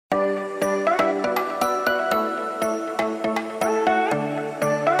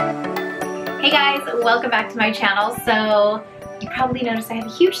Hey guys, welcome back to my channel. So you probably noticed I have a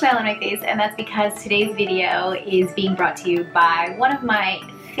huge smile on my face, and that's because today's video is being brought to you by one of my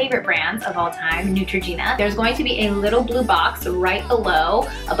favorite brands of all time, Neutrogena. There's going to be a little blue box right below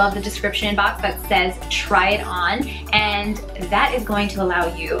above the description box that says try it on, and that is going to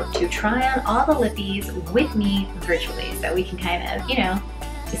allow you to try on all the lippies with me virtually so we can kind of, you know,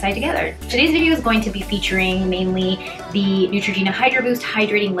 decide together. Today's video is going to be featuring mainly the Neutrogena Hydro Boost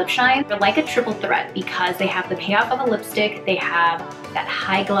Hydrating Lip Shine. They're like a triple threat because they have the payoff of a lipstick, they have that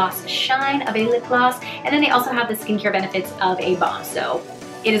high gloss shine of a lip gloss, and then they also have the skincare benefits of a balm. So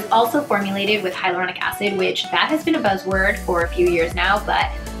it is also formulated with hyaluronic acid, which that has been a buzzword for a few years now, but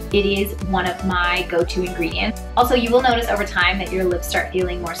it is one of my go-to ingredients. Also, you will notice over time that your lips start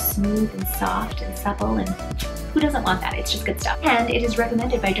feeling more smooth and soft and supple, and who doesn't want that? It's just good stuff. And it is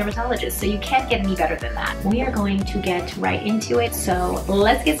recommended by dermatologists, so you can't get any better than that. We are going to get right into it, so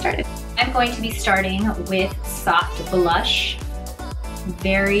let's get started. I'm going to be starting with soft blush,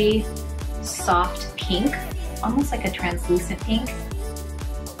 very soft pink, almost like a translucent pink.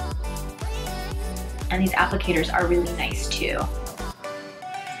 And these applicators are really nice too.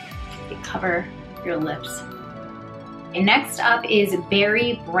 They cover your lips. And next up is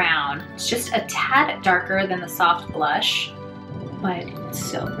Berry Brown. It's just a tad darker than the soft blush, but it's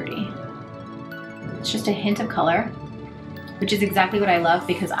so pretty. It's just a hint of color, which is exactly what I love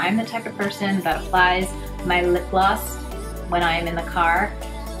because I'm the type of person that applies my lip gloss when I am in the car.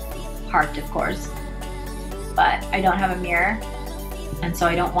 Parked, of course, but I don't have a mirror, and so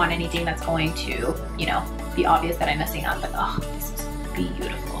I don't want anything that's going to, you know, be obvious that I'm messing up. But oh, this is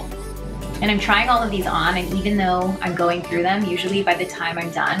beautiful. And I'm trying all of these on, and even though I'm going through them, usually by the time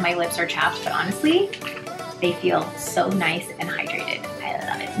I'm done, my lips are chapped, but honestly, they feel so nice and hydrated. I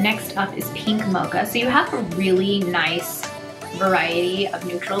love it. Next up is Pink Mocha. So you have a really nice variety of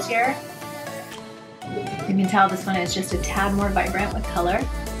neutrals here. You can tell this one is just a tad more vibrant with color.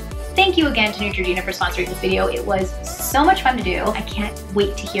 Thank you again to Neutrogena for sponsoring this video. It was so much fun to do. I can't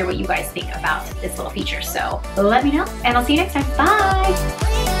wait to hear what you guys think about this little feature. So let me know, and I'll see you next time.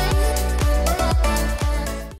 Bye!